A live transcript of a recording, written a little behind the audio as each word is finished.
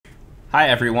Hi,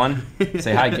 everyone.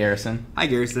 Say hi, Garrison. Hi,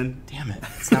 Garrison. Damn it.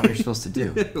 That's not what you're supposed to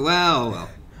do. Well.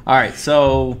 All right,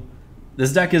 so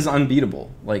this deck is unbeatable.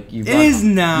 Like you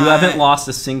haven't lost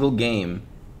a single game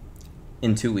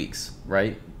in 2 weeks,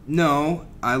 right? No,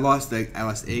 I lost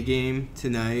a game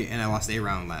tonight, and I lost a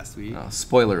round last week. Oh,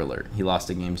 spoiler alert: he lost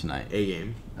a game tonight. A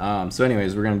game. So,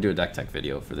 anyways, we're gonna do a deck tech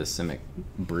video for this Simic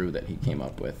brew that he came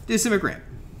up with. The Simic ramp.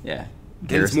 Yeah.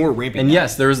 It's more ramping. And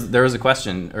yes, there was a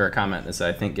question or a comment that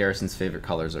said, I think Garrison's favorite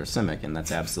colors are Simic, and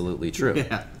that's absolutely true.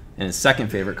 Yeah. And his second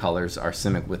favorite colors are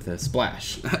Simic with a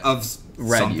splash of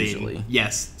red something. usually.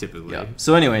 Yes, typically. Yeah.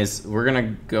 So anyways, we're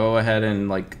gonna go ahead and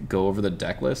like go over the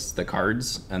deck list, the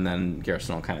cards, and then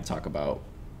Garrison will kind of talk about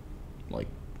like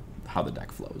how the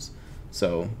deck flows.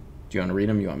 So do you want to read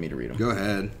them? You want me to read them? Go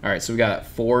ahead. All right. So we got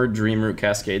 4 Dreamroot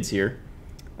Cascades here,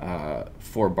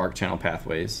 4 Bark Channel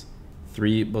Pathways,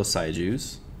 3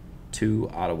 Bosaijus, 2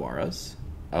 Ottawaras,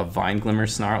 a Vine Glimmer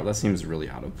Snarl. That seems really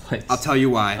out of place. I'll tell you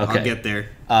why. Okay. I'll get there.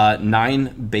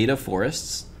 9 Beta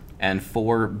Forests and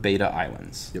 4 Beta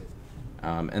Islands. Yep.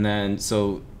 And then,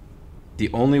 so the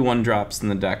only 1-drops in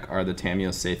the deck are the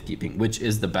Tamiyo Safekeeping, which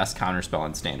is the best counterspell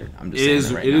in Standard. I'm just saying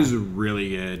it right now. It is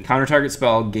really good. Counter target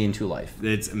spell, gain 2 life.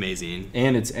 It's amazing.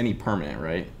 And it's any permanent,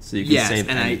 right? So you can save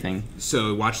anything.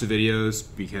 So watch the videos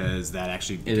because that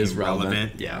actually is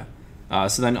relevant. Yeah.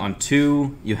 So then on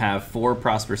 2, you have 4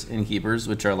 Prosperous Innkeepers,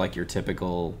 which are like your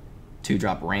typical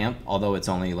 2-drop ramp, although it's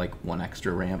only like 1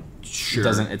 extra ramp. Sure.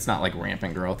 It's not like ramp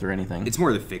and growth or anything. It's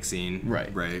more the fixing.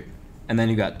 Right. Right. And then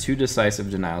you got 2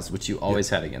 Decisive Denials, which you always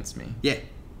had against me. Yeah.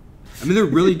 I mean, they're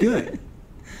really good.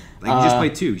 Like, you just play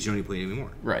 2 because you don't need to play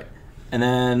anymore. Right. And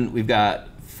then we've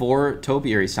got 4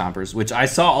 Topiary Stompers, which I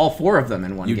saw all 4 of them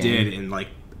in one game. You did, in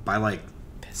by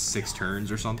 6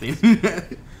 turns or something.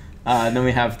 And then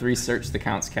we have 3 Search the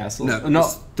Count's Castle. No,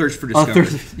 Thirst for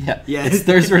Discovery. Yeah. It's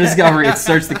Thirst for Discovery. It's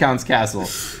Search the Count's Castle.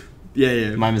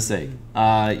 Yeah. My mistake.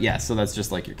 Yeah, so that's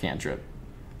just like your cantrip.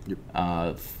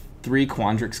 Yep. 3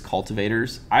 Quandrix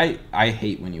Cultivators. I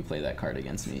hate when you play that card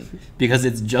against me because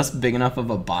it's just big enough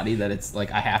of a body that it's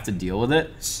like I have to deal with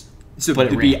it. So but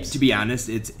to be honest,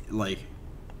 it's like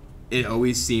it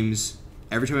always seems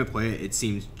every time I play it, it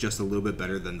seems just a little bit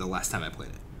better than the last time I played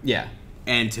it. Yeah.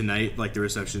 And tonight, like the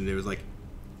reception, it was like,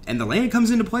 and the land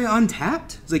comes into play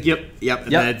untapped. It's like,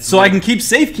 yep. So I can keep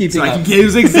safekeeping. So I can. It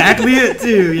was exactly it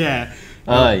too. Yeah.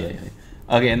 Yeah.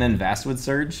 Okay, and then Vastwood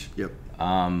Surge. Yep.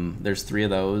 There's 3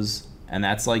 of those, and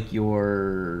that's like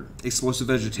your Explosive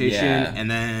Vegetation, and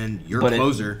then your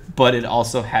closer. But it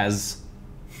also has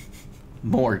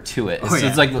more to it. So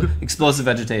it's like Explosive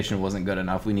Vegetation wasn't good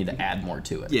enough. We need to add more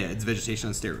to it. Yeah, it's vegetation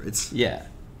on steroids. Yeah.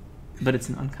 But it's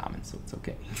an uncommon, so it's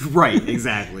okay. Right,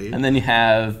 exactly. And then you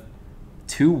have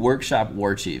 2 Workshop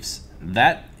War Chiefs.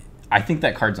 I think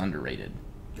that card's underrated.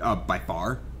 By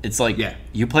far. It's like,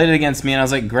 you played it against me, and I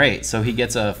was like, great. So he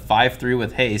gets a 5/3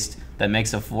 with haste that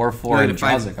makes a 4/4 and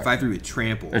draws a card. 5/3 with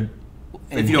trample.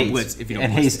 If you don't blitz.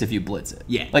 And haste if you blitz it.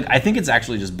 Yeah. Like, I think it's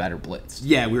actually just better blitzed.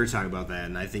 Yeah, we were talking about that,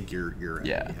 and I think you're right.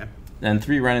 Yeah. Then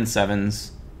 3 Renin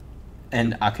 7s.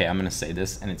 And, okay, I'm going to say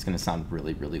this, and it's going to sound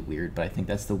really, really weird, but I think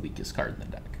that's the weakest card in the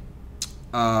deck.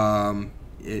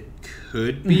 It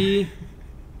could be.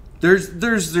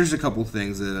 There's a couple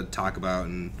things that I talk about,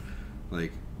 and,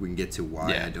 like, we can get to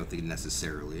why I don't think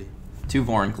necessarily. 2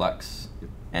 Vorinclex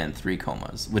and 3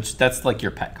 Comas, which that's, like,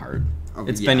 your pet card.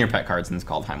 It's been your pet card since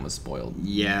Kaldheim was spoiled.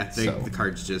 Yeah, the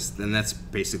card's just... And that's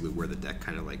basically where the deck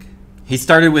kind of, like... He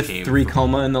started with 3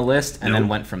 Coma in the list and then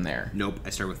went from there. Nope, I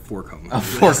started with 4 Coma.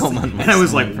 4 Coma. And I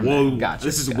was like, whoa,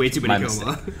 this is way too many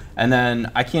Coma. And then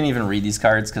I can't even read these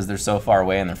cards because they're so far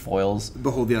away and they're foils.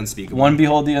 Behold the Unspeakable. 1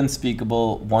 Behold the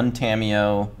Unspeakable, 1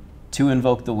 Tamiyo, 2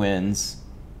 Invoke the Winds,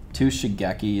 2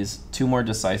 Shigekis, 2 more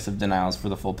Decisive Denials for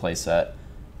the full playset,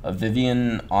 a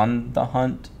Vivian on the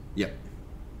Hunt. Yep.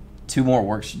 2 more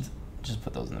Workshops. Just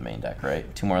put those in the main deck,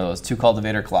 right? 2 more of those. 2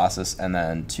 Cultivator Colossus, and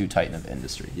then 2 Titan of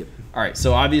Industry. Yep. All right,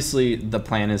 so obviously the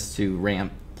plan is to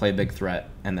ramp, play a big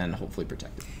threat, and then hopefully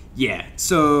protect it. Yeah,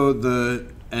 so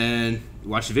and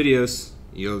watch the videos,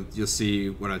 you'll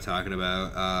see what I'm talking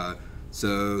about.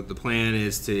 So the plan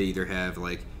is to either have,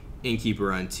 like,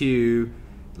 Innkeeper on 2,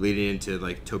 leading into,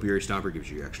 like, Topiary Stomper,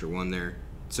 gives you extra 1 there.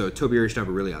 So Topiary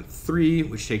Stomper really on 3,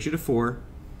 which takes you to 4.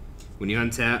 When you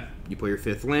untap, you play your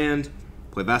 5th land,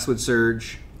 play Vastwood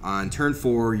Surge. On turn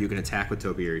 4, you can attack with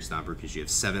Topiary Stomper because you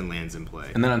have 7 lands in play.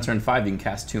 And then on turn 5, you can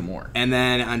cast 2 more. And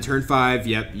then on turn 5,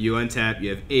 you untap, you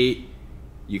have 8.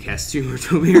 You cast 2 more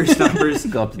Topiary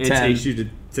Stompers. Go up to 10. It takes you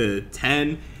to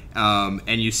 10.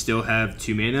 And you still have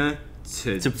 2 mana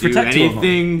to do protect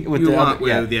anything with you the want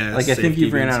other, with. Yeah, like, I think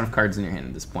you've ran out of cards in your hand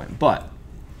at this point. But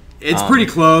It's pretty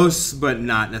close, but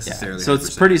not necessarily. Yeah. So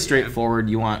it's pretty straightforward.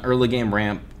 You want early game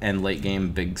ramp and late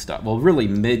game big stuff. Well, really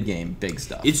mid game big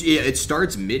stuff. It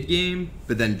starts mid game,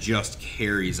 but then just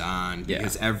carries on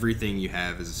because everything you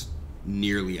have is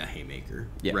nearly a haymaker,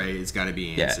 right? It's got to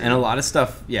be answered. Yeah, and a lot of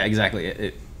stuff. Yeah, exactly.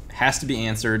 It has to be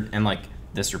answered, and like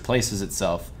this replaces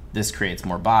itself. This creates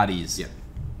more bodies. Yeah,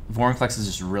 Vorinclex is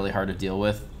just really hard to deal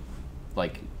with,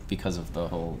 like because of the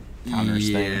whole counters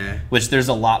thing. Which there's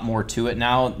a lot more to it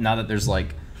now. Now that there's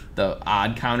like the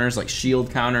odd counters, like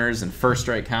shield counters and first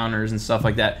strike counters and stuff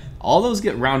like that. All those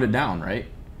get rounded down, right?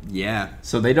 Yeah.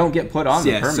 So they don't get put on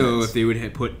the permanents. So if they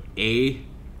would put a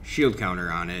shield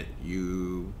counter on it,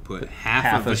 you put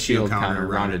half of the shield counter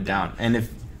rounded down. And if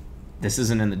this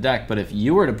isn't in the deck, but if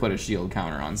you were to put a shield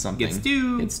counter on something,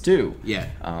 it's two. Yeah.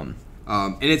 And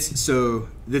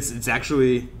it's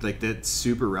actually like that's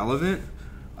super relevant.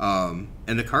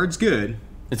 And the card's good.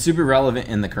 It's super relevant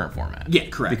in the current format. Yeah,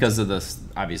 correct. Because of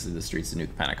obviously the Streets of New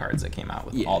Capenna cards that came out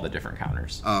with all the different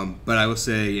counters. But I will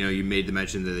say, you made the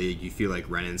mention that you feel like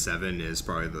Renin 7 is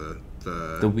probably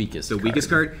the weakest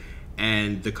card.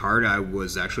 And the card I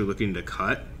was actually looking to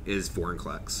cut is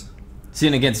Vorinclex.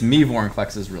 Seeing against me,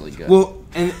 Vorinclex is really good. Well,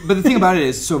 but the thing about it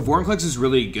is, so Vorinclex is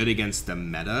really good against the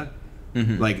meta.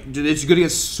 Mm-hmm. Like, it's good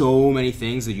against so many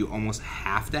things that you almost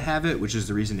have to have it, which is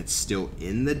the reason it's still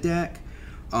in the deck.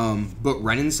 But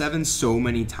Renin 7 so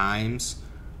many times,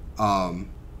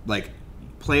 like,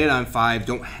 play it on 5,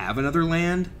 don't have another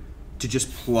land to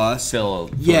just plus. And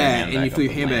you fill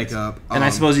your hand back up. And I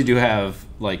suppose you do have,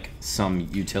 like, some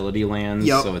utility lands.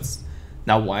 Yep. So it's...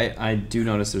 Now, why... I do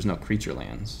notice there's no creature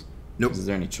lands. Nope. Is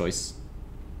there any choice?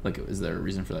 Like, is there a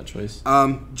reason for that choice?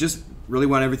 Just really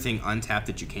want everything untapped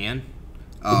that you can.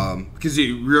 Because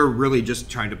you're really just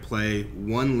trying to play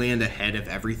one land ahead of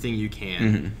everything you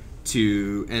can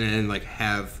to, and then like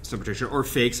have some protection or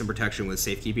fake some protection with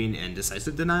safekeeping and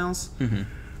decisive denials.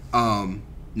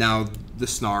 Now the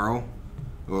snarl.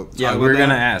 Well, we're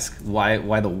gonna ask why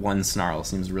the one snarl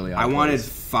seems really. I wanted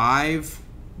 5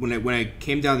 when I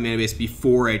came down the mana base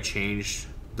before I changed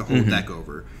the whole deck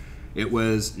over. It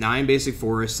was 9 basic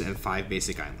forests and 5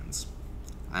 basic islands.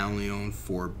 I only own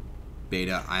 4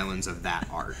 beta islands of that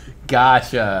art.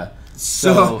 Gotcha.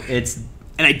 So it's...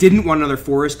 And I didn't want another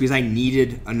forest because I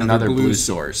needed another blue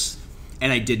source.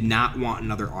 And I did not want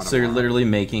another auto. So you're literally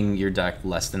making your deck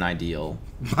less than ideal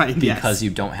because you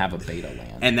don't have a beta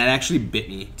land. And that actually bit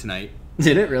me tonight.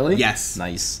 Did it really? Yes.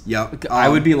 Nice. Yep. I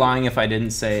would be lying if I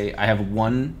didn't say I have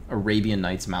one Arabian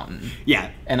Nights Mountain. Yeah.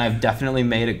 And I've definitely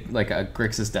made a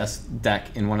Grixis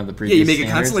deck in one of the previous you make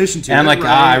standards. A constellation too. And I'm like,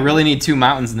 I really need 2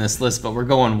 mountains in this list, but we're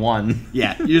going 1.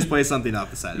 Yeah, you just play something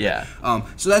off the side of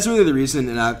it. So that's really the reason.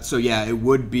 And it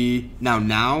would be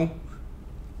now.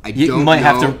 You might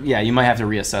have to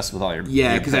reassess with all your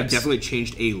because I've definitely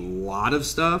changed a lot of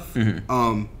stuff.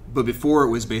 But before it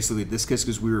was basically this case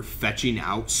because we were fetching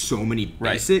out so many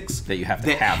basics that you have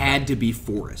to have had to be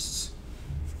forests.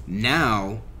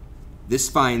 Now, this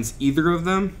finds either of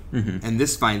them, and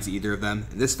this finds either of them,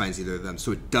 and this finds either of them.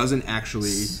 So it doesn't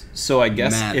actually. So I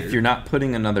guess if you're not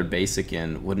putting another basic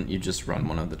in, wouldn't you just run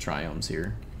one of the triomes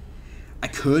here? I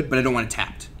could, but I don't want it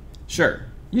tapped. Sure,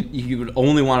 you would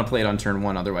only want to play it on turn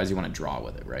 1. Otherwise, you want to draw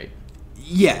with it, right?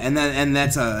 Yeah, and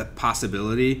that's a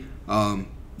possibility.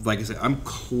 Like I said, I'm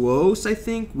close, I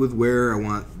think, with where I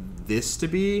want this to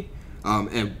be.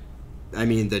 And I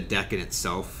mean, the deck in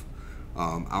itself,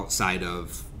 outside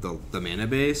of the mana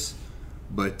base.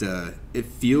 But it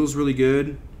feels really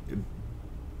good. I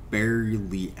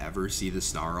barely ever see the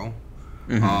snarl.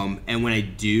 And when I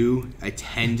do, I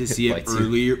tend to see it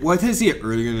earlier. Well, I tend to see it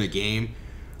earlier in the game,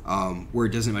 where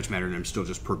it doesn't much matter, and I'm still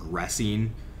just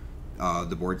progressing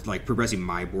the board, like progressing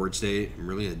my board state. I'm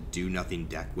really a do-nothing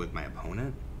deck with my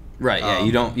opponent. Right, yeah,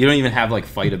 you don't even have like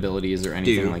fight abilities or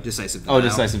anything like decisive denial. Oh,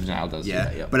 decisive denial does do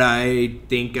that, But I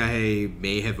think I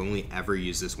may have only ever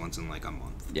used this once in like a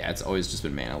month. Yeah, it's always just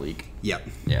been mana leak. Yep.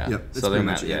 Yeah. So they're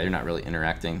not you're not really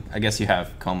interacting. I guess you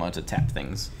have Coma to tap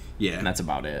things. Yeah. And that's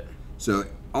about it. So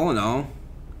all in all,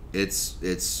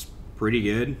 it's pretty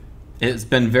good. It's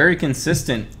been very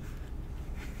consistent.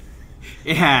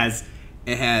 It has.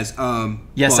 Yes,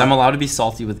 I'm allowed to be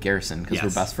salty with Garrison because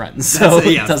we're best friends, so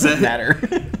it doesn't matter.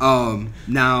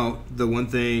 Now, the one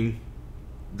thing,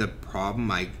 the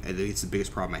problem, I think it's the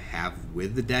biggest problem I have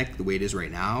with the deck, the way it is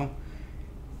right now,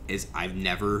 is I've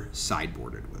never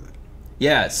sideboarded with it.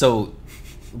 Yeah, so,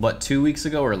 2 weeks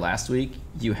ago or last week,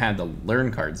 you had the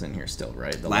learn cards in here still,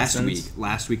 right? Last week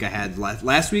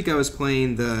I was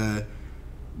playing the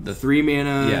 3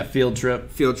 mana field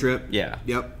trip. Yeah.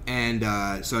 Yep. And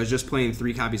so I was just playing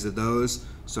 3 copies of those.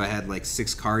 So I had like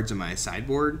 6 cards in my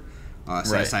sideboard.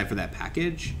 set aside for that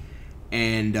package.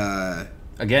 And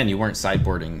again, you weren't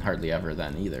sideboarding hardly ever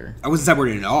then either. I wasn't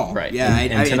sideboarding at all. Right. Yeah, I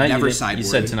tonight never you sideboarded. You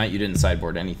said tonight you didn't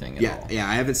sideboard anything at all. Yeah,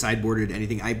 I haven't sideboarded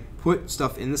anything. I put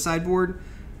stuff in the sideboard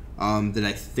that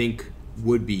I think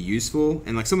would be useful,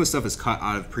 and like some of the stuff is cut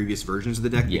out of previous versions of the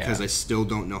deck because I still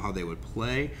don't know how they would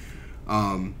play.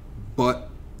 But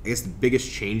I guess the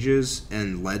biggest changes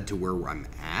and led to where I'm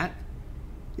at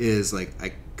is like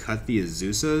I cut the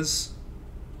Azuzas,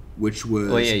 which was...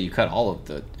 Well, yeah, you cut all of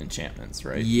the enchantments,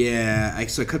 right? Yeah,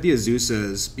 so I cut the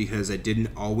Azuzas because I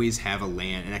didn't always have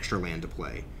an extra land to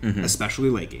play, especially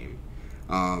late game.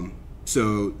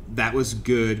 So that was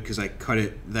good because I cut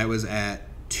it. That was at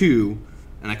 2,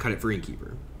 and I cut it for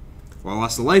Innkeeper. Well, I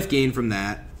lost the life gain from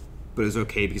that, but it was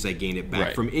okay because I gained it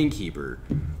back from Innkeeper.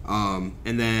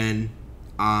 And then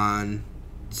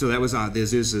so that was on the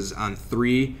Azuzas. On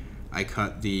 3, I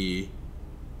cut the...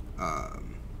 the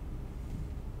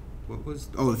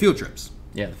field trips.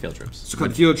 Yeah, the field trips. So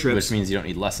cut field trips. Which means you don't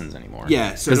need lessons anymore.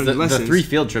 Yeah, so because the 3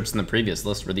 field trips in the previous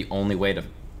list were the only way to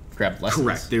grab lessons.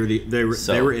 Correct. They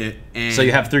were it. And so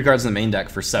you have 3 cards in the main deck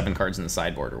for 7 cards in the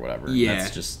sideboard or whatever. Yeah.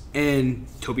 That's just... And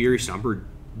Topiary Stomper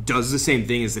does the same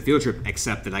thing as the field trip,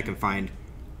 except that I can find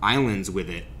islands with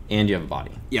it. And you have a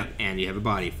body. Yep, and you have a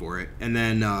body for it. And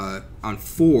then on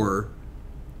 4,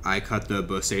 I cut the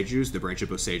Bosejus, the branch of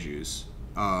Bosejus.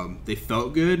 They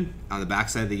felt good. On the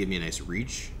backside, they give me a nice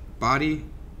reach body,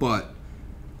 but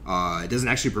it doesn't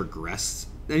actually progress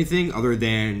anything other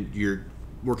than your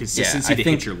more consistency to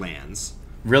hit your lands.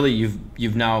 Really, you've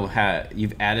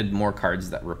added more cards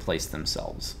that replace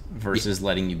themselves versus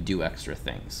letting you do extra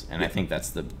things, and I think that's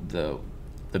the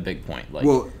big point.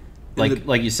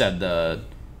 Like you said, the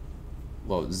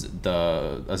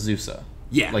Azusa.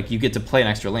 Yeah. Like, you get to play an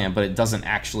extra land, but it doesn't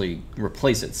actually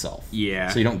replace itself. Yeah.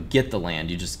 So you don't get the land,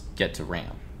 you just get to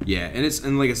ramp. Yeah,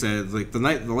 and like I said, like the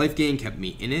life gain kept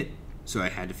me in it, so I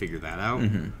had to figure that out.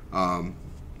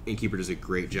 Innkeeper does a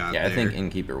great job there. I think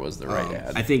Innkeeper was the right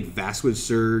ad. I think Vastwood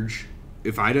Surge,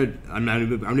 I'm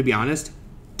gonna be honest,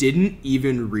 didn't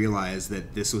even realize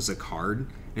that this was a card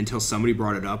until somebody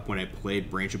brought it up when I played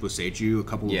Branch of Boseiju a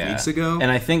couple of weeks ago. And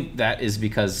I think that is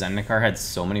because Zendikar had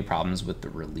so many problems with the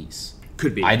release.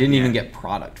 Could be. I didn't even get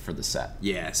product for the set.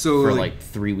 Yeah, so for like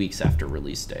 3 weeks after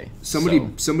release day.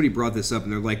 Somebody brought this up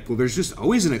and they're like, well, there's just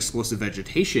always an explosive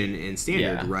vegetation in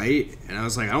Standard, right? And I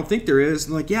was like, I don't think there is.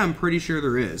 And like, yeah, I'm pretty sure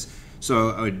there is.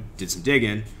 So I did some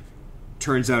digging.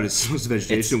 Turns out explosive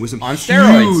vegetation was some on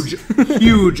steroids.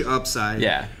 huge upside.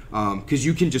 Yeah. Because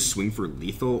you can just swing for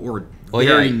lethal or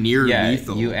near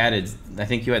lethal. I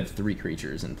think you had 3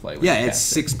 creatures in play. Yeah, it's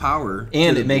 6 power.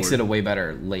 And it makes it a way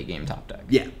better late game top deck.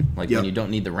 Yeah. Like when you don't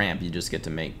need the ramp, you just get to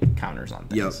make counters on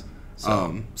things.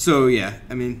 Yep. So yeah,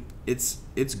 I mean, it's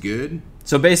good.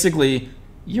 So basically,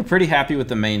 you're pretty happy with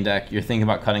the main deck. You're thinking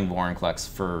about cutting Vorinclex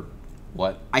for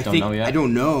what? I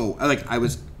don't know.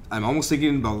 I'm almost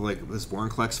thinking about like this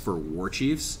Vorinclex for War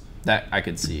Chiefs. That I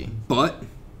could see. But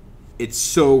it's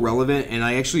so relevant, and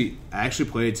I actually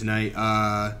played it tonight.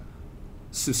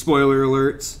 Some spoiler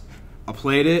alerts. I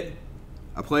played it.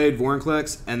 I played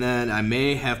Vorinclex, and then I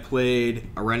may have played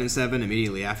a Ren and 7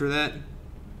 immediately after that.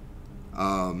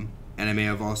 And I may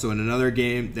have also in another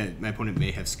game that my opponent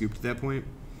may have scooped at that point.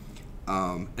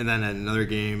 And then in another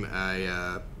game,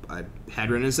 I had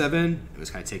Ren and 7. I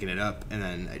was kind of taking it up, and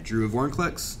then I drew a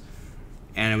Vorinclex,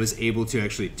 and I was able to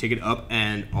actually take it up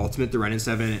and ultimate the Ren and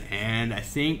 7. And I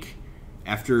think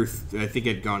after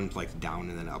I'd gone like down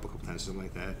and then up a couple times, something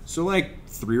like that. So like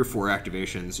 3 or 4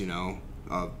 activations,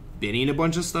 bidding a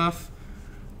bunch of stuff.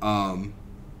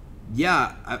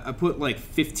 Yeah, I put like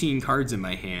 15 cards in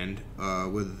my hand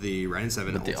with the Ren and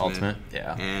 7 with ultimate. The ultimate,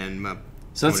 yeah. And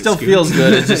so it still feels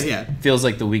good. It just feels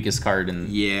like the weakest card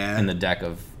in the deck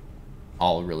of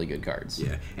all really good cards.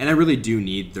 Yeah, and I really do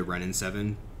need the Ren and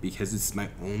 7 because it's my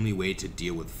only way to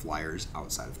deal with flyers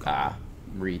outside of combat.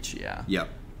 Reach, yeah. Yep.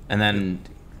 And then,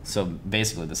 so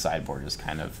basically the sideboard just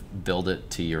kind of build it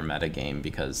to your meta game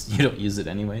because you don't use it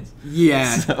anyways.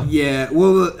 Yeah, yeah.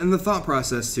 Well, and the thought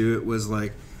process to it was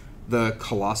like the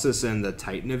Colossus and the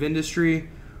Titan of Industry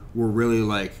were really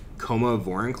like Coma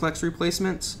Vorinclex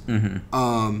replacements.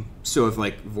 So if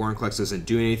like Vorinclex doesn't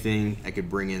do anything, I could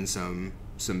bring in some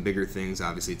bigger things.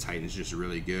 Obviously, Titan's just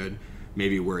really good.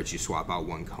 Maybe where it's you swap out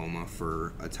 1 Coma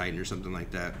for a Titan or something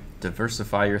like that.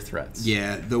 Diversify your threats.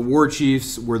 Yeah, the War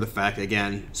Chiefs were the fact,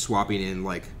 again, swapping in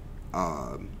like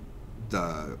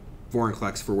the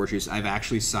Vorinclex for War Chiefs. I've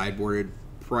actually sideboarded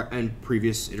in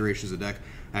previous iterations of the deck.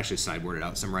 I actually sideboarded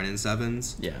out some Ren and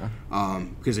 7s. Yeah.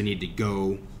 Because I need to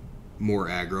go more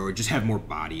aggro or just have more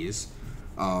bodies.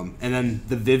 And then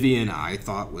the Vivian I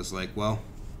thought was like, well,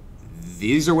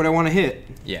 these are what I want to hit.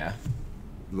 Yeah.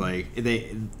 Like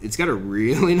it's got a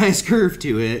really nice curve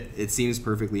to it. It seems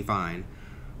perfectly fine.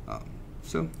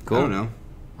 So cool. I don't know.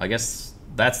 I guess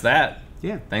that's that.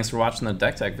 Yeah. Thanks for watching the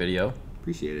deck tech video.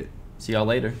 Appreciate it. See y'all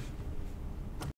later.